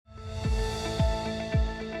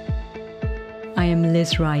I am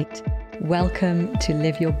Liz Wright. Welcome to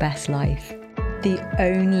Live Your Best Life. The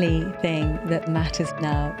only thing that matters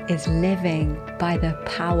now is living by the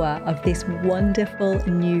power of this wonderful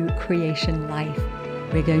new creation life.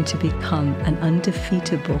 We're going to become an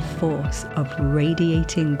undefeatable force of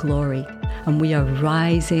radiating glory, and we are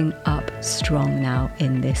rising up strong now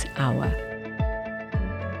in this hour.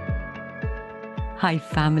 Hi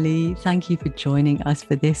family, thank you for joining us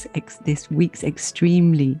for this week's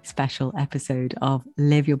extremely special episode of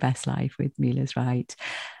Live Your Best Life with me, Liz Wright.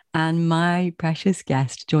 And my precious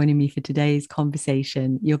guest joining me for today's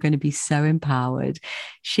conversation, you're going to be so empowered.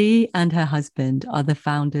 She and her husband are the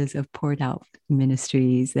founders of Pour It Out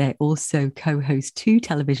Ministries. They also co-host 2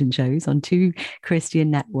 television shows on 2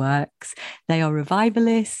 Christian networks. They are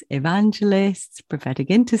revivalists, evangelists,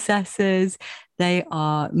 prophetic intercessors. They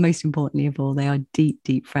are, most importantly of all, they are deep,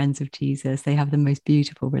 deep friends of Jesus. They have the most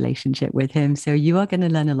beautiful relationship with him. So you are going to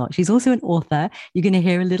learn a lot. She's also an author. You're going to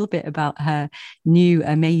hear a little bit about her new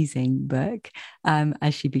amazing book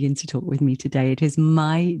as she begins to talk with me today. It is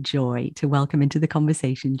my joy to welcome into the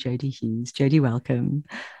conversation Jodie Hughes. Jodie, welcome.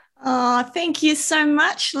 Oh, thank you so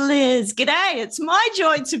much, Liz. G'day. It's my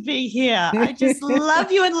joy to be here. I just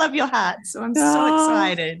love you and love your heart. So I'm so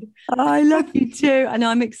excited. I love you too. And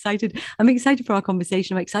I'm excited. I'm excited for our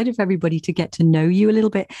conversation. I'm excited for everybody to get to know you a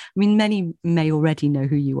little bit. I mean, many may already know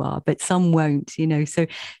who you are, but some won't, you know. So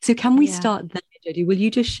can we start there, Jodie? Will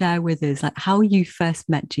you just share with us like how you first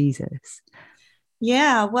met Jesus?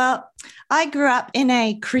 Yeah, well, I grew up in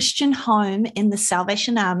a Christian home in the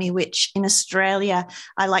Salvation Army, which in Australia,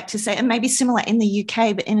 I like to say, and maybe similar in the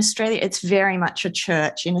UK, but in Australia, it's very much a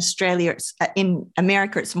church. In Australia, in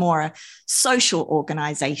America, it's more a social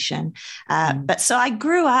organization. But so I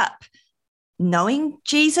grew up knowing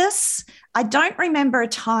Jesus. I don't remember a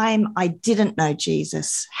time I didn't know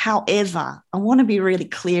Jesus. However, I want to be really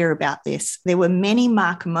clear about this. There were many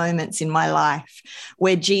mark moments in my life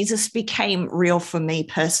where Jesus became real for me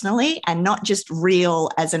personally, and not just real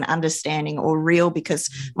as an understanding or real because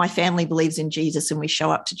my family believes in Jesus and we show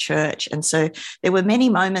up to church. And so there were many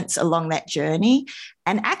moments along that journey.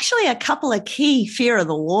 And actually a couple of key fear of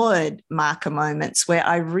the Lord marker moments where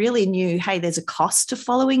I really knew, hey, there's a cost to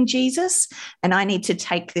following Jesus and I need to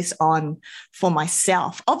take this on for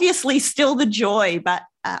myself. Obviously still the joy, but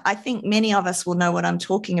I think many of us will know what I'm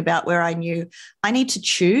talking about, where I knew I need to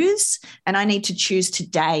choose, and I need to choose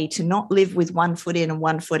today to not live with one foot in and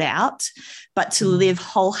one foot out, but to live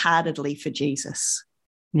wholeheartedly for Jesus.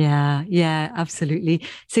 Yeah, absolutely.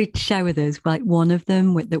 So share with us like one of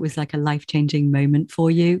them that was like a life-changing moment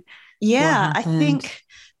for you. Yeah, I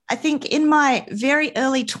think in my very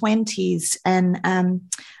early 20s, and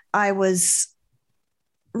I was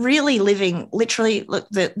really living literally, look,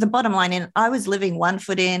 the bottom line in, I was living one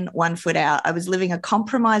foot in, one foot out. I was living a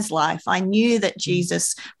compromised life. I knew that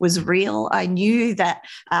Jesus was real. I knew that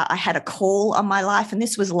I had a call on my life, and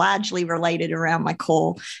this was largely related around my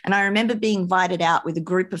call. And I remember being invited out with a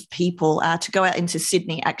group of people to go out into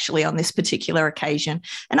Sydney, actually, on this particular occasion.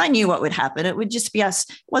 And I knew what would happen. It would just be us.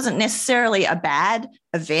 It wasn't necessarily a bad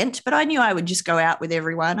event, but I knew I would just go out with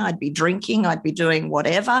everyone. I'd be drinking, I'd be doing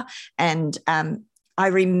whatever. And I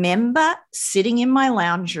remember sitting in my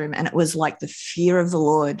lounge room, and it was like the fear of the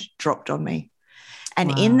Lord dropped on me.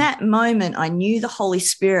 And in that moment, I knew the Holy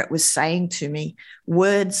Spirit was saying to me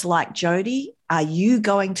words like, Jodie, are you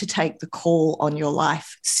going to take the call on your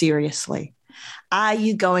life seriously? Are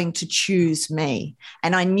you going to choose me?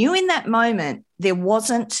 And I knew in that moment there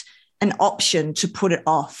wasn't an option to put it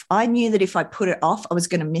off. I knew that if I put it off, I was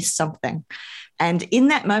going to miss something. And in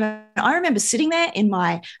that moment, I remember sitting there in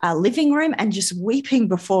my living room and just weeping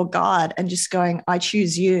before God and just going, I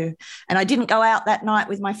choose you. And I didn't go out that night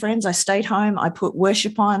with my friends. I stayed home. I put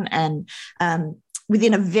worship on. And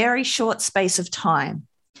within a very short space of time,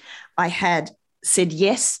 I had said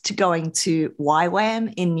yes to going to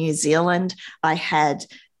YWAM in New Zealand. I had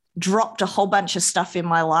dropped a whole bunch of stuff in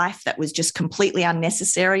my life that was just completely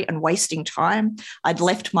unnecessary and wasting time. I'd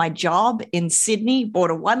left my job in Sydney,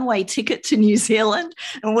 bought a one-way ticket to New Zealand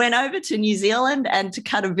and went over to New Zealand. And to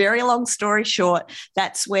cut a very long story short,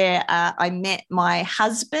 that's where I met my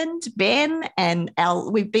husband, Ben, and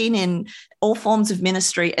we've been in all forms of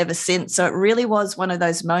ministry ever since. So it really was one of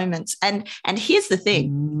those moments. And here's the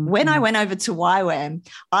thing. When I went over to YWAM,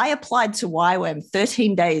 I applied to YWAM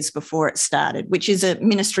 13 days before it started, which is a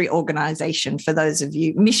ministry organization for those of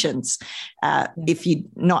you, missions, if you're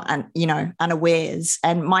not, unawares.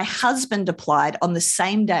 And my husband applied on the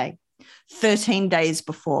same day. 13 days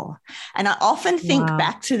before. And I often think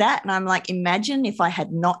back to that, and I'm like, imagine if I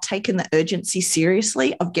had not taken the urgency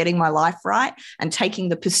seriously of getting my life right and taking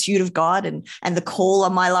the pursuit of God and the call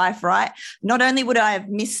on my life right. Not only would I have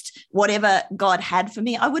missed whatever God had for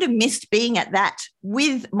me, I would have missed being at that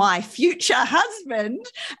with my future husband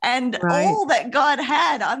and all that God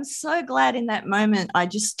had. I'm so glad in that moment I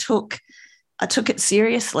took it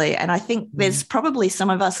seriously. And I think there's probably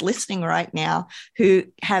some of us listening right now who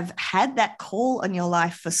have had that call on your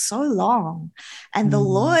life for so long. And the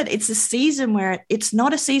Lord, it's a season where it's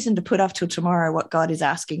not a season to put off till tomorrow what God is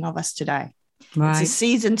asking of us today. It's a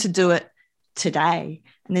season to do it today.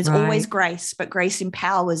 And there's always grace, but grace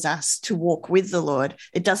empowers us to walk with the Lord.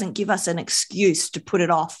 It doesn't give us an excuse to put it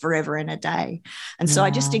off forever and a day. And so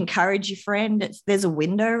I just encourage you, friend, there's a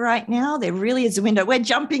window right now. There really is a window. We're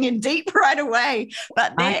jumping in deep right away,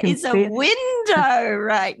 but there is a window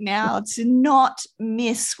right now to not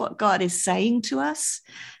miss what God is saying to us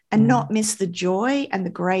and not miss the joy and the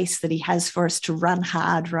grace that he has for us to run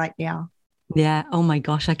hard right now. Yeah. Oh my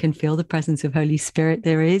gosh, I can feel the presence of Holy Spirit.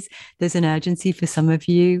 There's an urgency for some of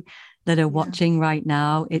you that are watching right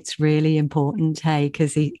now. It's really important, hey,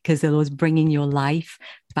 because the Lord's bringing your life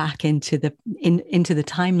back into the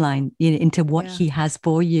timeline, into what he has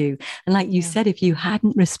for you. And like you said, if you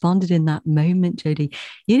hadn't responded in that moment, Jodie,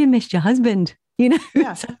 you'd have missed your husband.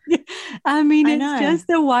 I mean, it's just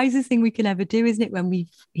the wisest thing we can ever do, isn't it? When we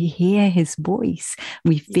hear his voice,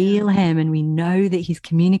 we feel him, and we know that he's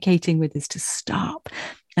communicating with us to stop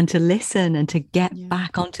and to listen and to get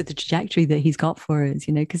back onto the trajectory that he's got for us,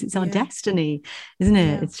 because it's our destiny, isn't it?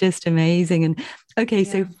 Yeah. It's just amazing. And okay,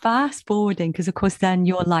 so fast forwarding, because of course then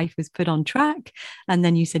your life was put on track. And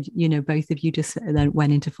then you said, both of you just then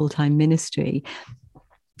went into full-time ministry.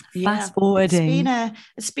 Fast forwarding,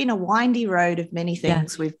 it's been a windy road of many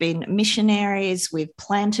things. We've been missionaries, we've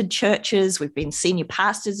planted churches, we've been senior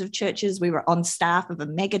pastors of churches, we were on staff of a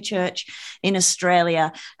mega church in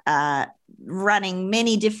Australia, running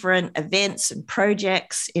many different events and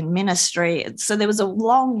projects in ministry. So there was a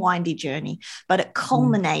long, windy journey, but it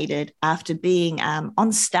culminated after being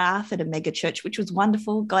on staff at a mega church, which was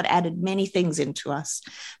wonderful. God added many things into us.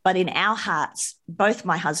 But in our hearts, both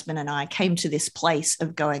my husband and I came to this place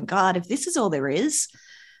of going, God, if this is all there is,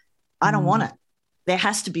 I don't want it. There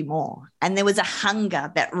has to be more. And there was a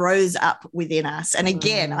hunger that rose up within us. And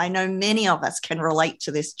again, I know many of us can relate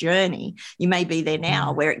to this journey. You may be there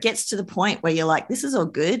now where it gets to the point where you're like, this is all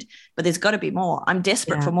good, but there's got to be more. I'm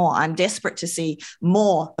desperate for more. I'm desperate to see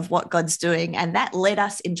more of what God's doing. And that led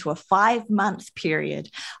us into a 5-month period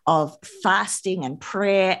of fasting and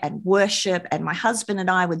prayer and worship. And my husband and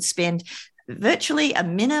I would spend virtually a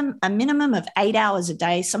minimum of 8 hours a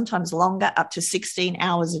day, sometimes longer, up to 16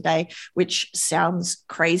 hours a day, which sounds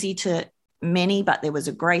crazy to many, but there was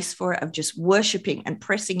a grace for it of just worshiping and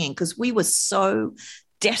pressing in, because we were so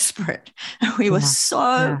desperate. We were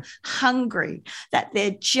so hungry that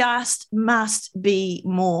there just must be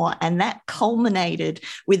more. And that culminated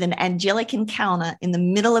with an angelic encounter in the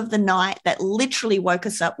middle of the night that literally woke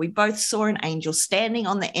us up. We both saw an angel standing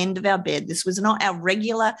on the end of our bed. This was not our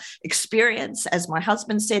regular experience. As my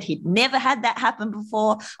husband said, he'd never had that happen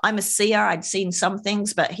before. I'm a seer. I'd seen some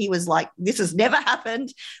things, but he was like, this has never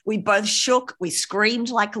happened. We both shook. We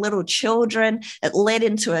screamed like little children. It led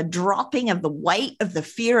into a dropping of the weight of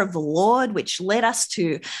the fear of the Lord, which led us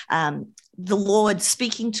to the Lord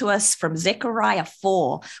speaking to us from Zechariah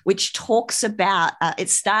 4, which talks about, it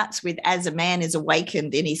starts with, as a man is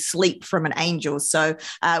awakened in his sleep from an angel. So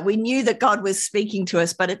we knew that God was speaking to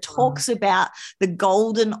us, but it talks about the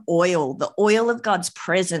golden oil, the oil of God's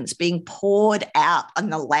presence being poured out on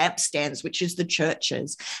the lampstands, which is the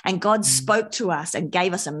churches. And God spoke to us and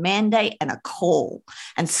gave us a mandate and a call.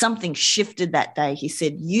 And something shifted that day. He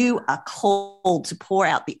said, you are called to pour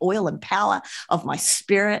out the oil and power of my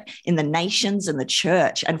spirit in the nations and the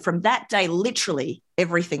church. And from that day, literally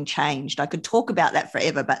everything changed. I could talk about that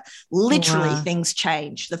forever, but literally things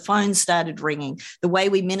changed. The phone started ringing. The way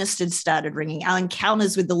we ministered started ringing. Our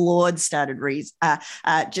encounters with the Lord started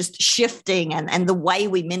just shifting, and the way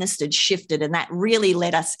we ministered shifted. And that really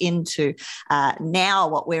led us into now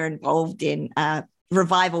what we're involved in,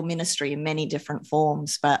 revival ministry in many different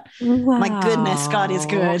forms. But my goodness, God is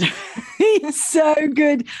good. He's so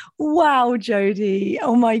good. Wow, Jodie.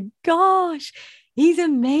 Oh my gosh. He's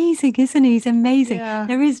amazing, isn't he? He's amazing. Yeah.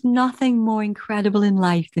 There is nothing more incredible in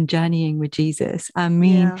life than journeying with Jesus. I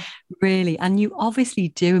mean, really. And you obviously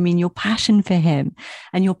do. I mean, your passion for him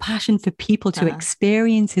and your passion for people to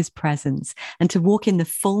experience his presence and to walk in the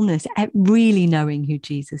fullness at really knowing who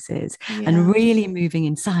Jesus is and really moving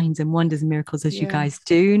in signs and wonders and miracles as you guys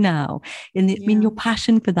do now. I mean, your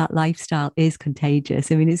passion for that lifestyle is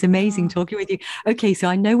contagious. I mean, it's amazing talking with you. Okay, so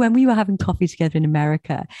I know when we were having coffee together in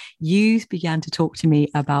America, you began to talk to me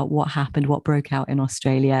about what happened, what broke out in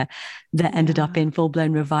Australia that ended up in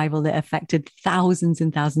full-blown revival that affected thousands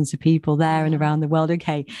and thousands of people there and around the world.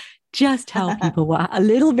 Okay, just tell people a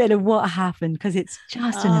little bit of what happened, because it's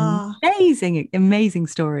just an amazing, amazing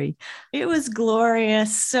story. It was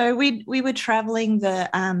glorious. So we were traveling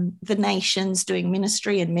the nations doing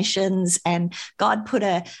ministry and missions, and God put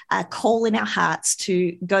a call in our hearts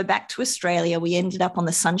to go back to Australia. We ended up on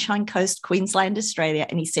the Sunshine Coast, Queensland, Australia,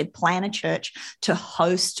 and he said, plan a church to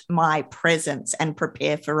host my presence and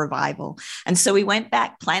prepare for revival. And so we went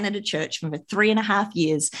back, planted a church for 3.5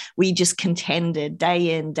 years. We just contended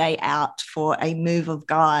day in, day out for a move of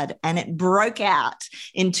God, and it broke out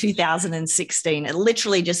in 2016. It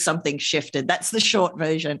literally just something shifted. That's the short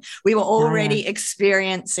version. We were already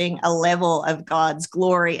experiencing a level of God's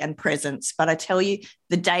glory and presence, but I tell you,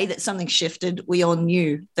 the day that something shifted, we all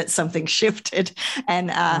knew that something shifted.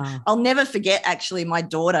 And I'll never forget, actually, my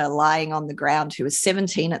daughter lying on the ground, who was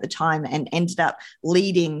 17 at the time and ended up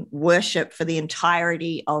leading worship for the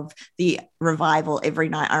entirety of the revival every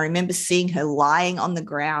night. I remember seeing her lying on the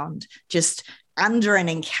ground, just under an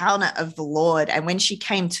encounter of the Lord. And when she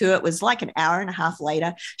came to, it was like an hour and a half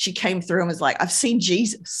later, she came through and was like, I've seen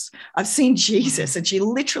Jesus. I've seen Jesus. And she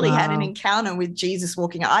literally had an encounter with Jesus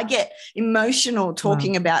walking. I get emotional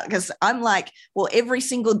talking about, because I'm like, well, every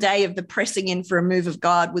single day of the pressing in for a move of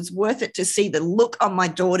God was worth it to see the look on my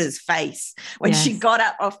daughter's face when she got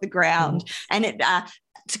up off the ground. And it,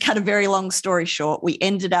 to cut a very long story short, we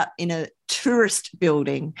ended up in a tourist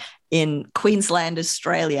building in Queensland,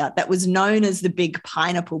 Australia, that was known as the Big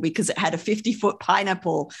Pineapple because it had a 50-foot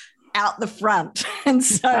pineapple out the front. And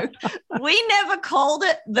so we never called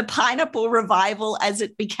it the Pineapple Revival as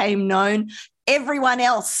it became known. Everyone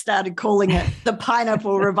else started calling it the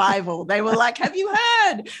Pineapple Revival. They were like, have you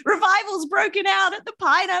heard? Revival's broken out at the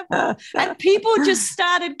Pineapple. And people just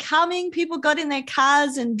started coming. People got in their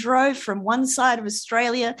cars and drove from one side of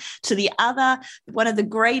Australia to the other. One of the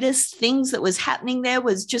greatest things that was happening there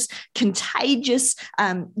was just contagious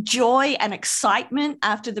joy and excitement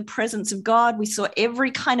after the presence of God. We saw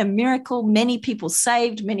every kind of miracle, many people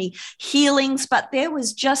saved, many healings, but there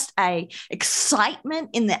was just a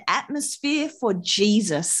excitement in the atmosphere for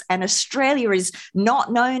Jesus. And Australia is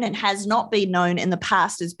not known and has not been known in the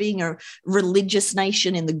past as being a religious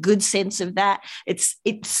nation in the good sense of that. It's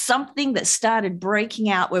something that started breaking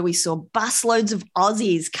out where we saw busloads of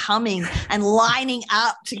Aussies coming and lining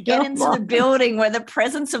up to get into the building where the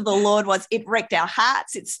presence of the Lord was. It wrecked our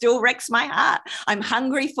hearts. It still wrecks my heart. I'm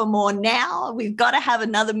hungry for more now. We've got to have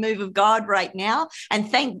another move of God right now.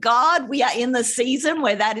 And thank God we are in the season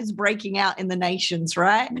where that is breaking out in the nations,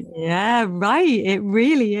 right? Yeah, right. It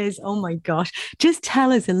really is. Oh my gosh. Just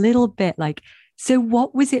tell us a little bit, like, so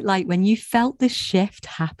what was it like when you felt the shift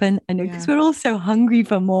happen? I know, because we're all so hungry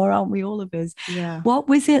for more, aren't we, all of us? Yeah. What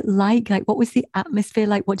was it like? Like, what was the atmosphere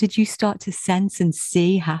like? What did you start to sense and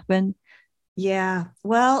see happen? Yeah.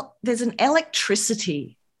 Well, there's an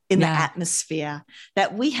electricity in the atmosphere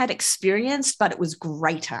that we had experienced, but it was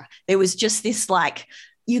greater. There was just this, like,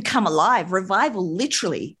 you come alive. Revival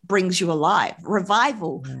literally brings you alive.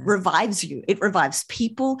 Revival revives you. It revives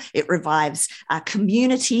people. It revives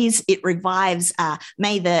communities. It revives,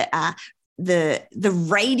 may the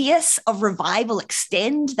radius of revival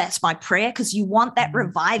extend. That's my prayer, because you want that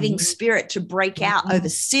reviving spirit to break out over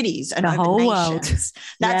cities and the over whole nations. World.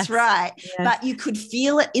 That's right. Yes. But you could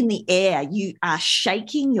feel it in the air. You are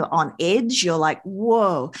shaking. You're on edge. You're like,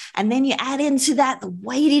 whoa. And then you add into that the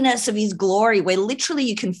weightiness of his glory, where literally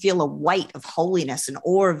you can feel a weight of holiness and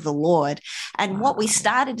awe of the Lord. And what we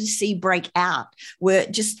started to see break out were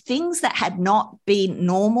just things that had not been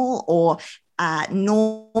normal or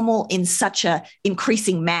normal in such a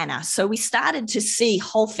increasing manner. So we started to see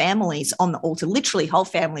whole families on the altar, literally whole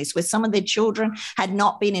families, where some of their children had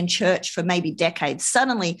not been in church for maybe decades.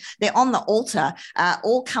 Suddenly they're on the altar,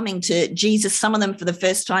 all coming to Jesus, some of them for the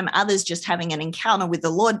first time, others just having an encounter with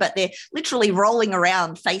the Lord, but they're literally rolling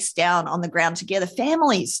around face down on the ground together,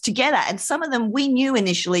 families together. And some of them we knew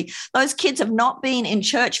initially, those kids have not been in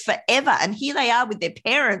church forever. And here they are with their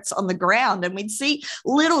parents on the ground. And we'd see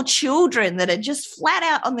little children that are just flat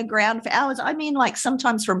out on the ground for hours. I mean, like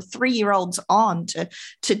sometimes from 3-year-olds on to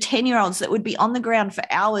 10-year-olds that would be on the ground for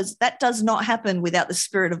hours. That does not happen without the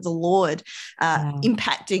Spirit of the Lord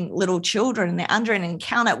impacting little children. And they're under an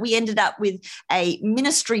encounter. We ended up with a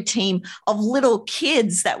ministry team of little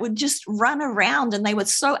kids that would just run around, and they were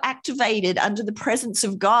so activated under the presence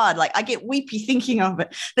of God. Like, I get weepy thinking of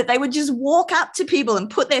it, that they would just walk up to people and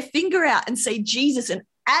put their finger out and say Jesus, and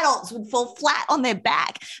adults would fall flat on their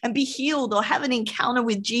back and be healed or have an encounter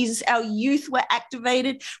with Jesus. Our youth were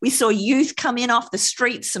activated. We saw youth come in off the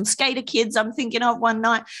streets, some skater kids I'm thinking of one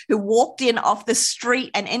night who walked in off the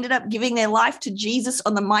street and ended up giving their life to Jesus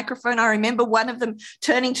on the microphone. I remember one of them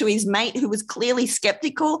turning to his mate who was clearly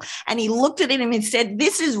skeptical, and he looked at him and said,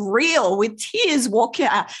 "This is real," with tears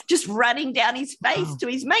just running down his face to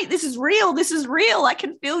his mate. "This is real. This is real. I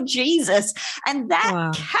can feel Jesus." And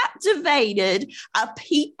that captivated a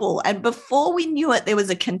people. And before we knew it, there was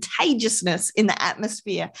a contagiousness in the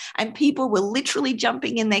atmosphere, and people were literally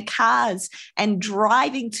jumping in their cars and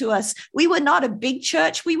driving to us. We were not a big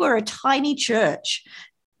church. We were a tiny church.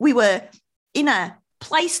 We were in a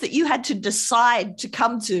place that you had to decide to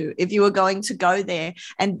come to if you were going to go there.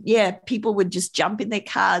 And people would just jump in their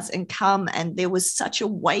cars and come. And there was such a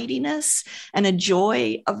weightiness and a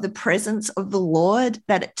joy of the presence of the Lord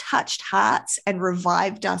that it touched hearts and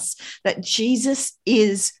revived us, that Jesus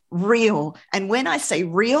is real. And when I say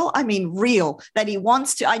real, I mean real, that he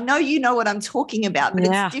wants to. I know you know what I'm talking about, but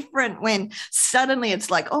it's different when suddenly it's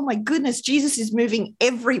like, oh my goodness, Jesus is moving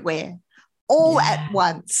everywhere all at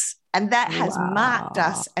once. And that has marked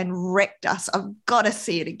us and wrecked us. I've got to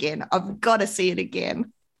see it again. I've got to see it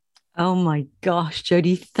again. Oh my gosh,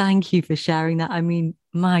 Jodie, thank you for sharing that. I mean,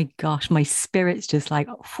 my gosh, my spirit's just like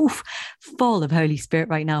full of Holy Spirit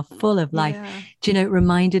right now, full of life. Do you know, it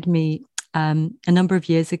reminded me a number of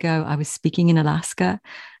years ago, I was speaking in Alaska,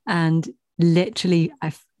 and literally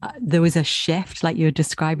there was a shift, like you're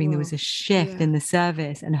describing. There was a shift in the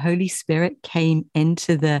service, and Holy Spirit came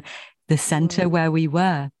into the center where we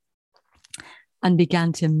were and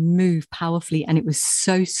began to move powerfully. And it was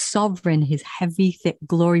so sovereign. His heavy, thick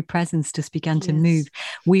glory presence just began to move.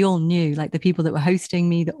 We all knew, like the people that were hosting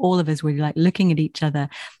me, that all of us were like looking at each other.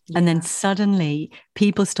 And then suddenly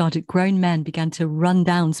people started, grown men began to run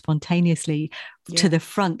down spontaneously to the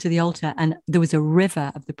front, to the altar. And there was a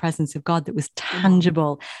river of the presence of God that was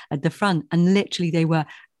tangible at the front. And literally they were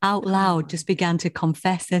out loud, just began to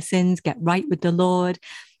confess their sins, get right with the Lord.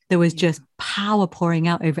 There was just power pouring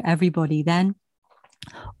out over everybody. Then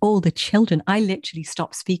all the children, I literally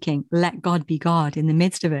stopped speaking, let God be God in the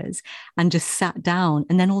midst of us, and just sat down.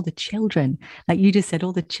 And then all the children, like you just said,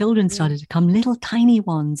 all the children started to come, little tiny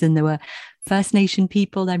ones. And there were First Nation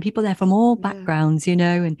people there, and people there from all backgrounds, you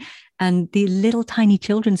know, and the little tiny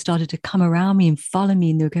children started to come around me and follow me.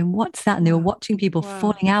 And they were going, "What's that?" And they were watching people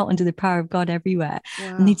falling out under the power of God everywhere.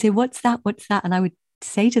 And they'd say, "What's that? What's that?" And I would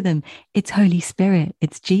say to them, "It's Holy Spirit,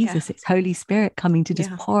 it's Jesus, it's Holy Spirit coming to just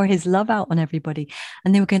pour his love out on everybody."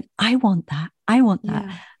 And they were going, "I want that, I want that."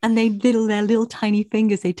 And their little tiny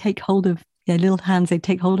fingers, they take hold of their little hands, they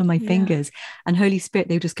take hold of my fingers, and Holy Spirit,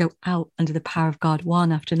 they would just go out under the power of God,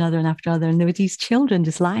 one after another and after another. And there were these children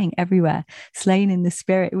just lying everywhere, slain in the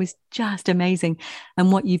Spirit. It was just amazing.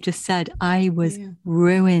 And what you've just said, I was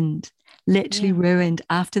ruined, literally ruined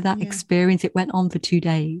after that experience. It went on for 2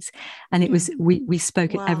 days, and it was we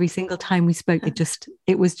spoke it every single time we spoke.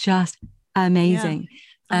 It was just amazing.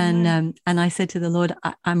 And I said to the Lord,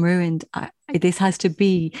 I'm ruined. This has to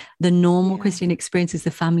be the normal Christian experience as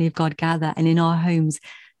the family of God gather, and in our homes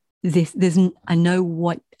I know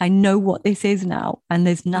what this is now, and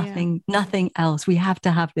there's nothing else. We have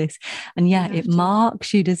to have this. And it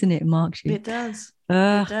marks you, doesn't it? It marks you. It does.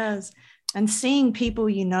 It does. And seeing people,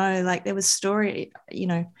 you know, like there was story, you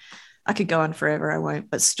know, I could go on forever, I won't,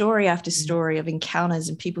 but story after story of encounters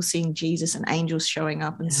and people seeing Jesus and angels showing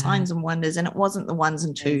up and signs and wonders. And it wasn't the ones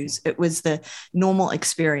and twos. It was the normal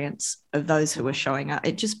experience of those who were showing up.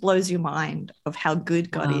 It just blows your mind of how good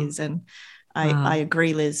God is. And I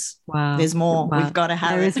agree, Liz. There's more. We've got to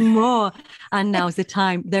have There is more. And now's the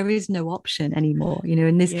time. There is no option anymore, you know,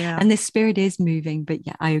 and this Spirit is moving. But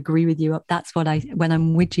I agree with you. That's what when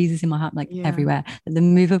I'm with Jesus in my heart, I'm like everywhere, the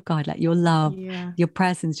move of God, like your love, your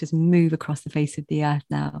presence just move across the face of the earth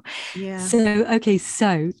now.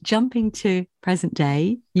 So jumping to present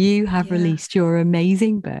day, you have released your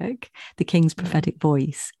amazing book, The King's Prophetic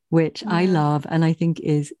Voice, which I love. And I think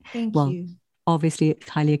is, Thank you. Obviously it's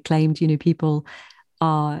highly acclaimed. You know, people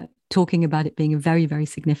are talking about it being a very, very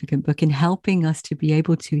significant book in helping us to be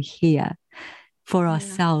able to hear for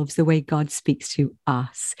ourselves the way God speaks to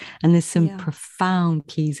us. And there's some profound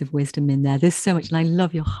keys of wisdom in there. There's so much. And I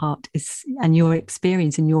love your heart and your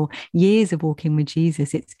experience and your years of walking with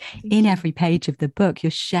Jesus. It's in every page of the book.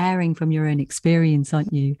 You're sharing from your own experience,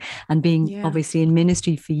 aren't you? And being obviously in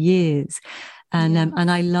ministry for years.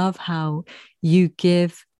 And I love how you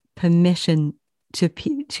give permission to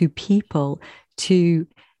people to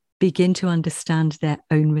begin to understand their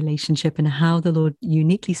own relationship and how the Lord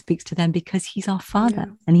uniquely speaks to them, because he's our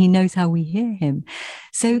Father and he knows how we hear him.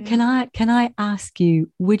 So can I ask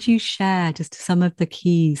you, would you share just some of the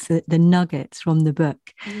keys, the nuggets from the book?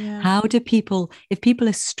 How do people, if people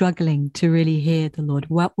are struggling to really hear the Lord,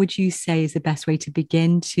 what would you say is the best way to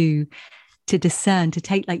begin to discern, to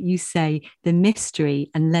take, like you say, the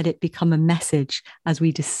mystery and let it become a message as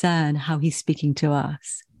we discern how he's speaking to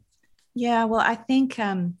us? Yeah, well, I think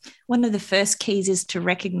one of the first keys is to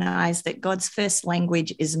recognize that God's first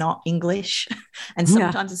language is not English, and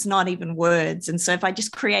sometimes it's not even words. And so if I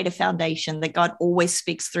just create a foundation that God always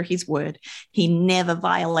speaks through his word, he never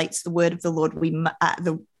violates the word of the Lord,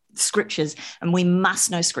 the scriptures, and we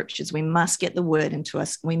must know scriptures. We must get the word into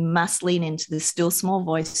us. We must lean into the still small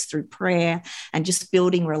voice through prayer and just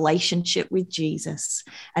building relationship with Jesus.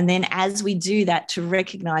 And then as we do that, to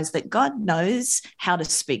recognize that God knows how to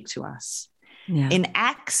speak to us. In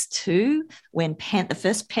Acts 2, when the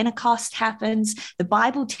first Pentecost happens, the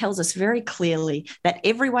Bible tells us very clearly that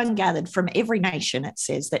everyone gathered from every nation, it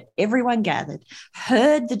says that everyone gathered,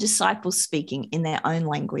 heard the disciples speaking in their own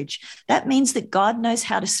language. That means that God knows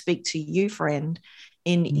how to speak to you, friend,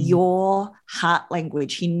 in your heart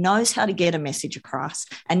language. He knows how to get a message across.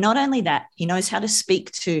 And not only that, he knows how to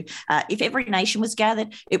speak to, if every nation was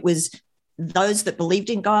gathered, it was those that believed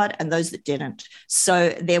in God and those that didn't. So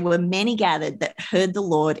there were many gathered that heard the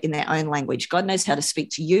Lord in their own language. God knows how to speak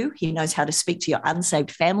to you. He knows how to speak to your unsaved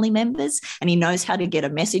family members, and he knows how to get a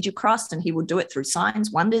message across, and he will do it through signs,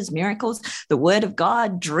 wonders, miracles, the word of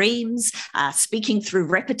God, dreams, speaking through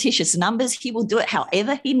repetitious numbers. He will do it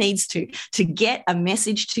however he needs to get a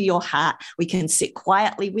message to your heart. We can sit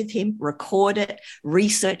quietly with him, record it,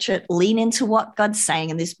 research it, lean into what God's saying.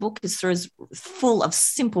 And this book is full of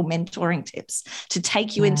simple mentoring tips to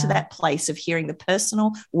take you into that place of hearing the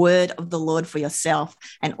personal word of the Lord for yourself,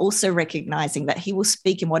 and also recognizing that he will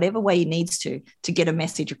speak in whatever way he needs to get a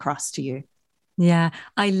message across to you. Yeah,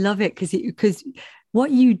 I love it because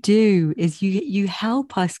what you do is you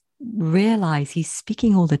help us realize he's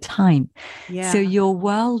speaking all the time. So your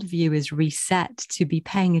worldview is reset to be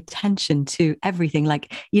paying attention to everything,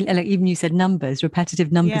 like even you said numbers,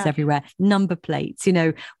 repetitive numbers everywhere, number plates,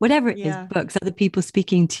 whatever it is, books, other people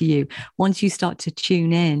speaking to you. Once you start to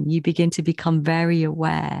tune in, you begin to become very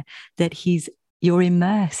aware that you're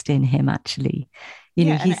immersed in him, actually.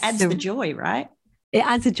 And it adds the joy, right? It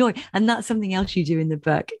adds a joy. And that's something else you do in the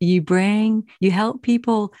book. You help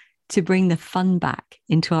people to bring the fun back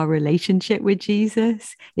into our relationship with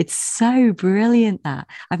Jesus. It's so brilliant that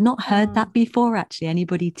I've not heard that before, actually.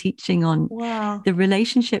 Anybody teaching on the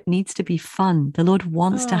relationship needs to be fun. The Lord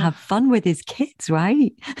wants to have fun with his kids,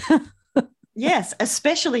 right? Yes,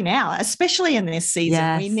 especially now, especially in this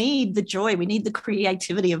season. We need the joy. We need the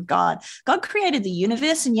creativity of God. God created the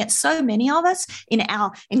universe, and yet so many of us in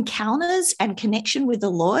our encounters and connection with the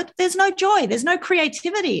Lord, there's no joy, there's no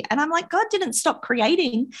creativity. And I'm like, God didn't stop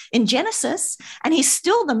creating in Genesis, and he's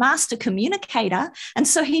still the master communicator. And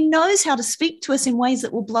so he knows how to speak to us in ways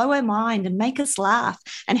that will blow our mind and make us laugh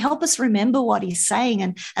and help us remember what he's saying.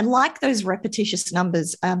 And like those repetitious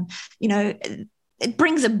numbers, it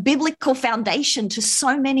brings a biblical foundation to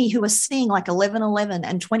so many who are seeing like 11:11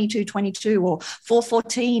 and 22:22 or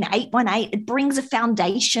 4:14, 8:18. It brings a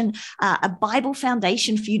foundation, a Bible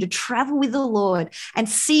foundation for you to travel with the Lord and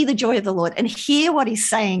see the joy of the Lord and hear what he's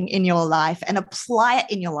saying in your life and apply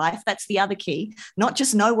it in your life. That's the other key. Not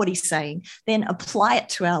just know what he's saying, then apply it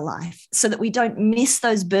to our life so that we don't miss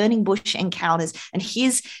those burning bush encounters. And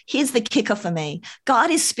here's the kicker for me.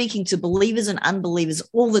 God is speaking to believers and unbelievers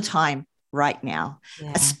all the time right now,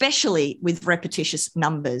 especially with repetitious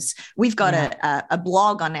numbers. We've got a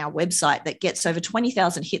blog on our website that gets over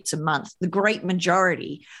 20,000 hits a month, the great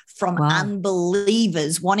majority from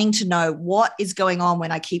unbelievers wanting to know what is going on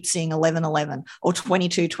when I keep seeing 11:11 or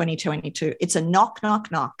 22:22. It's a knock, knock,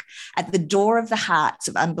 knock at the door of the hearts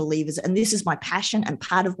of unbelievers. And this is my passion and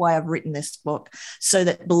part of why I've written this book, so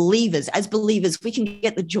that as believers, we can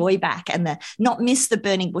get the joy back and not miss the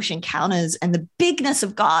burning bush encounters and the bigness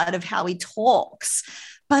of God, of how he talks,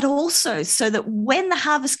 but also so that when the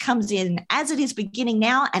harvest comes in, as it is beginning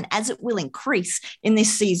now and as it will increase in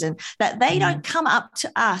this season, that they don't come up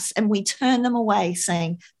to us and we turn them away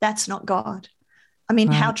saying, that's not God. I mean,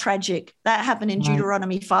 how Right. tragic. That happened in Right.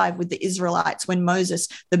 Deuteronomy 5 with the Israelites when Moses,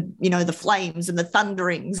 the flames and the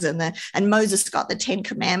thunderings and Moses got the 10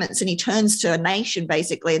 commandments, and he turns to a nation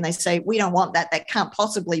basically, and they say, we don't want that. That can't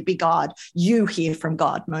possibly be God. You hear from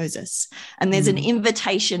God, Moses. And there's an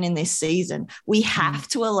invitation in this season. We have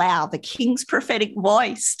to allow the King's prophetic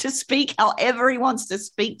voice to speak however he wants to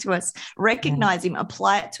speak to us, recognize him,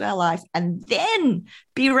 apply it to our life, and then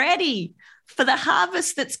be ready for the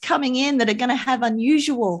harvest that's coming in, that are going to have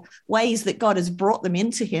unusual ways that God has brought them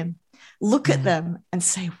into him. Look at them and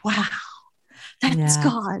say, wow, that's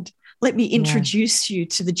God. Let me introduce you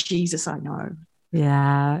to the Jesus I know.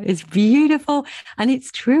 Yeah, it's beautiful. And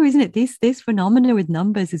it's true, isn't it? This phenomena with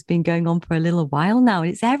numbers has been going on for a little while now.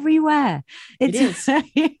 It's everywhere. It is.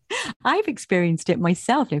 I've experienced it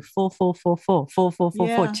myself. 4, 4, 4, 4, 4, 4, 4,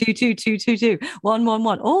 4, 2, 2, 2, 2, 2, 1, 1,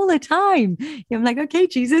 1, all the time. I'm like, okay,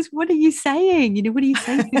 Jesus, what are you saying? What are you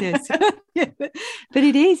saying to this? But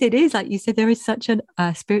it is like you said, there is such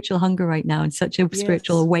a spiritual hunger right now, and such a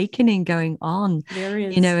spiritual awakening going on. There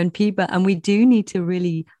is. And we do need to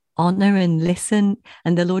really honor and listen,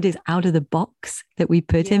 and the Lord is out of the box that we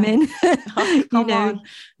put him in. On.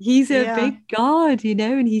 He's a big God,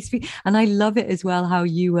 and I love it as well how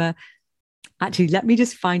you were actually, let me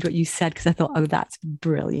just find what you said, because I thought, oh, that's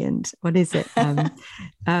brilliant. What is it?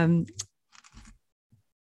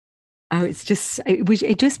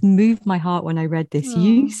 It just moved my heart when I read this.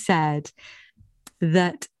 You said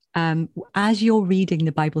that as you're reading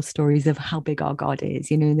the Bible stories of how big our God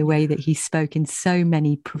is, in the way that he spoke in so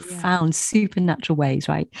many profound supernatural ways,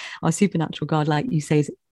 right? Our supernatural God, like you say,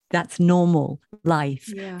 that's normal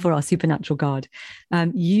life for our supernatural God.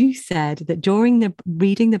 You said that during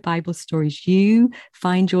reading the Bible stories, you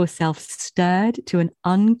find yourself stirred to an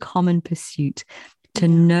uncommon pursuit to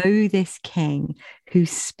know this King who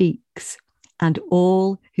speaks, and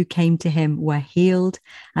all who came to him were healed,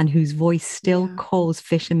 and whose voice still calls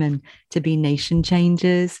fishermen to be nation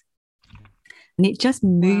changers. And it just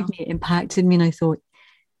moved me, it impacted me. And I thought,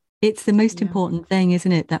 it's the most important thing,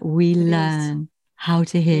 isn't it? That we learn how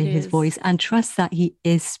to hear his voice and trust that he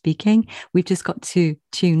is speaking. We've just got to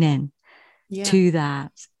tune in to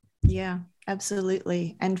that. Yeah,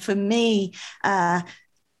 absolutely. And for me, I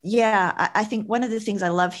think one of the things I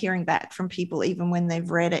love hearing back from people, even when they've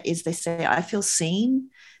read it, is they say, I feel seen,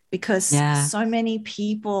 because so many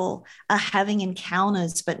people are having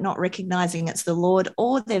encounters but not recognizing it's the Lord,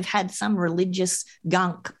 or they've had some religious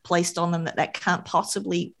gunk placed on them that can't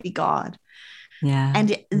possibly be God.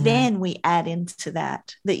 And then we add into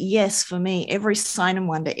that yes, for me, every sign and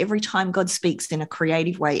wonder, every time God speaks in a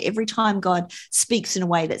creative way, every time God speaks in a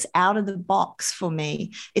way that's out of the box for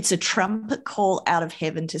me, it's a trumpet call out of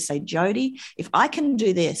heaven to say, Jodie, if I can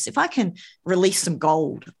do this, if I can release some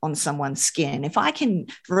gold on someone's skin, if I can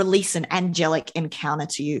release an angelic encounter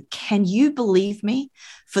to you, can you believe me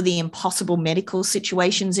for the impossible medical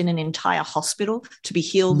situations in an entire hospital to be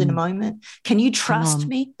healed in a moment? Can you trust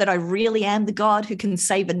me that I really am the God who can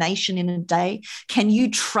save a nation in a day? Can you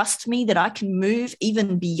trust me that I can move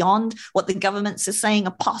even beyond what the governments are saying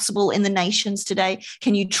are possible in the nations today?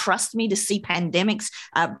 Can you trust me to see pandemics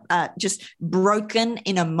just broken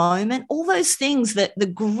in a moment? All those things, that the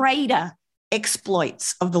greater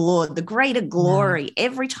exploits of the Lord, the greater glory,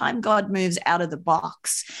 every time God moves out of the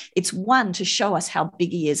box, it's one, to show us how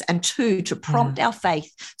big he is, and two, to prompt our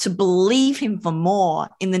faith to believe him for more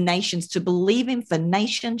in the nations, to believe him for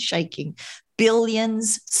nation shaking,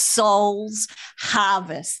 billions, souls,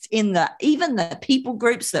 harvest in even the people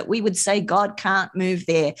groups that we would say God can't move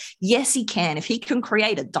there. Yes, he can. If he can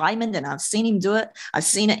create a diamond, and I've seen him do it. I've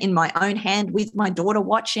seen it in my own hand with my daughter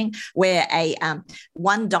watching, where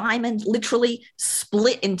one diamond literally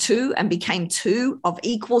split in two and became two of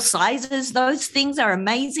equal sizes. Those things are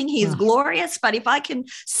amazing. He is glorious. But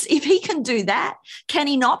if he can do that, can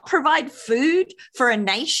he not provide food for a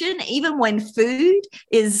nation, even when food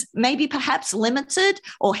is maybe perhaps limited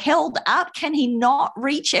or held up? Can he not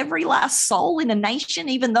reach every last soul in a nation,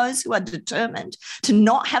 even those who are determined to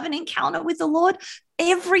not have an encounter with the Lord?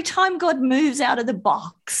 Every time God moves out of the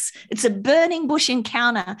box, it's a burning bush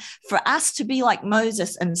encounter for us to be like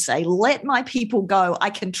Moses and say, let my people go. I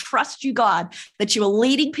can trust you, God, that you are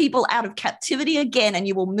leading people out of captivity again, and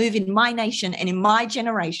you will move in my nation and in my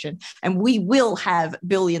generation, and we will have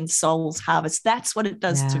billion souls harvest. That's what it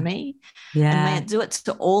does to me. And may it do it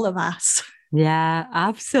to all of us. Yeah,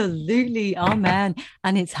 absolutely. Amen.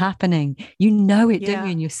 And it's happening. You know it, don't you,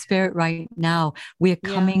 Yeah. in your spirit right now? We're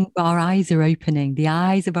Yeah. coming, our eyes are opening, the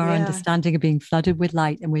eyes of our Yeah. understanding are being flooded with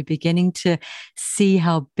light, and we're beginning to see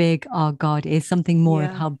how big our God is, something more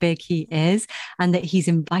of Yeah. how big He is, and that He's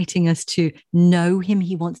inviting us to know Him.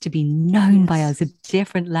 He wants to be known by Yes. us at a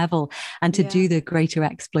different level and to Yeah. do the greater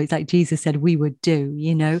exploits like Jesus said we would do,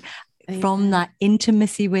 from Amen. that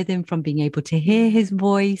intimacy with him, from being able to hear Yeah. his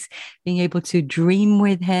voice, being able to dream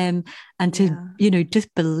with him, and to, Yeah.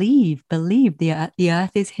 just believe the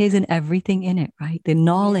earth is his and everything in it, right? The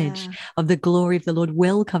knowledge Yeah. of the glory of the Lord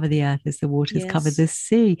will cover the earth as the waters cover Yes. the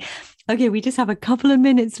sea. Okay, we just have a couple of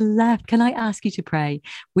minutes left. Can I ask you to pray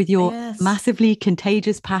with your Yes. massively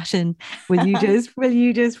contagious passion? Will you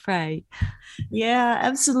just pray? Yeah,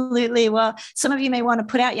 absolutely. Well, some of you may want to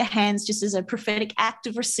put out your hands just as a prophetic act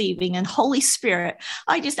of receiving. And Holy Spirit,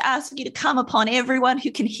 I just ask you to come upon everyone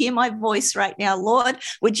who can hear my voice right now. Lord,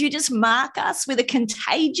 would you just mark us with a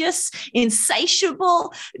contagious,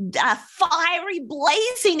 insatiable, fiery,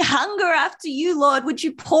 blazing hunger after you, Lord? Would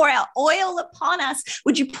you pour out oil upon us?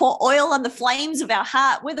 Would you pour oil on the flames of our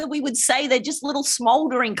heart, whether we would say they're just little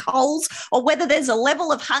smoldering coals or whether there's a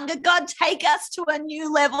level of hunger? God, take us to a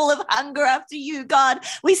new level of hunger after you, God.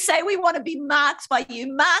 We say we want to be marked by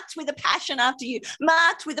you, marked with a passion after you,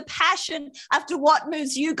 marked with a passion after what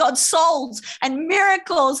moves you, God. Souls and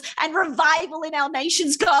miracles and revival in our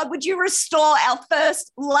nations, God. Would you restore our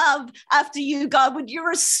first love after you, God? Would you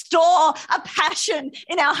restore a passion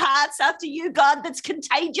in our hearts after you, God, that's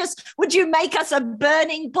contagious? Would you make us a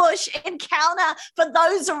burning bush encounter for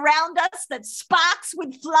those around us, that sparks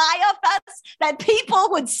would fly off us, that people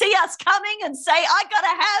would see us coming and say, I got to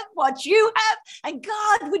have what you have? And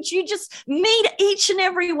God, would you just meet each and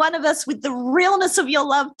every one of us with the realness of your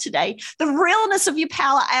love today, the realness of your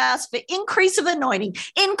power? I ask for increase of anointing,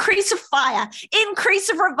 increase of fire, increase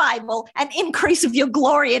of revival, and increase of your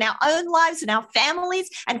glory in our own lives and our families.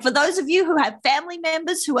 And for those of you who have family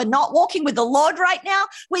members who are not walking with the Lord right now,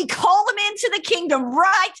 we call them into the kingdom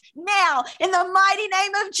right now. In the mighty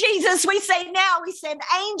name of Jesus, we say now, we send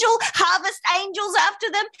harvest angels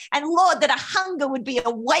after them. And Lord, that a hunger would be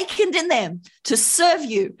awakened in them to serve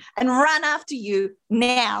you and run after you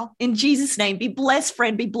now. In Jesus' name, be blessed,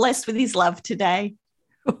 friend. Be blessed with his love today.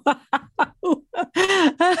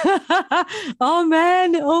 Oh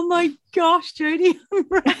man, oh my gosh, Jodie.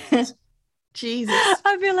 Jesus.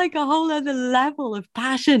 I feel like a whole other level of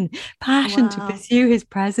passion to Wow. pursue his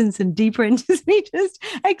presence and deeper into me just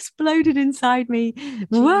exploded inside me.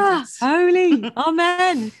 Wow, Jesus. holy,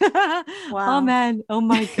 amen. Wow. Amen. Oh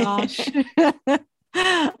my gosh.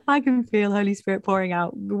 I can feel Holy Spirit pouring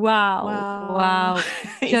out. Wow. Wow. Wow.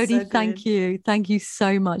 He's Jodie, so thank good. you. Thank you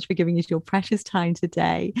so much for giving us your precious time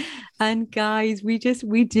today. And guys, we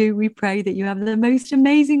pray that you have the most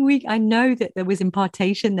amazing week. I know that there was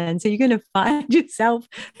impartation then. So you're going to find yourself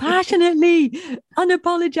passionately,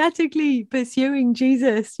 unapologetically pursuing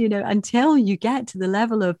Jesus, until you get to the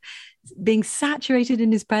level of being saturated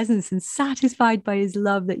in his presence and satisfied by his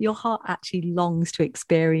love that your heart actually longs to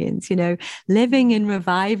experience. Living in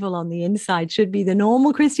revival on the inside should be the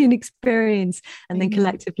normal Christian experience. And then Amen.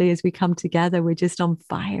 collectively, as we come together, we're just on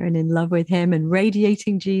fire and in love with him and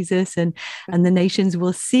radiating Jesus, and the nations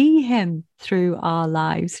will see him through our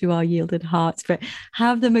lives, through our yielded hearts. But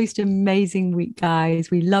have the most amazing week, guys.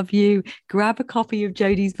 We love you. Grab a copy of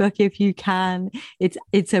Jodie's book if you can.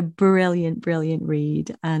 It's a brilliant, brilliant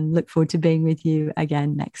read, and look forward to being with you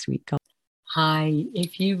again next week. Hi,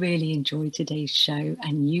 if you really enjoyed today's show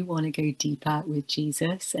and you want to go deeper with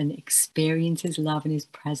Jesus and experience his love and his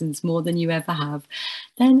presence more than you ever have,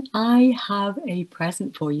 then I have a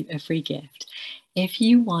present for you, a free gift. If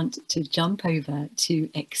you want to jump over to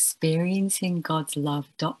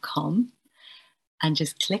experiencinggodslove.com and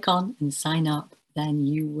just click on and sign up, then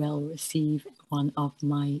you will receive one of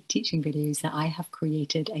my teaching videos that I have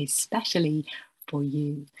created especially for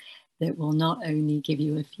you, that will not only give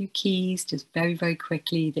you a few keys just very, very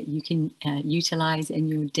quickly that you can utilize in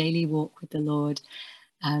your daily walk with the Lord,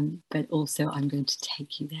 but also I'm going to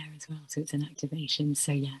take you there as well. So it's an activation.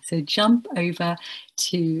 So jump over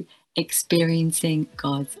to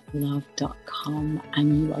experiencinggodslove.com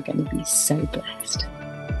and you are going to be so blessed.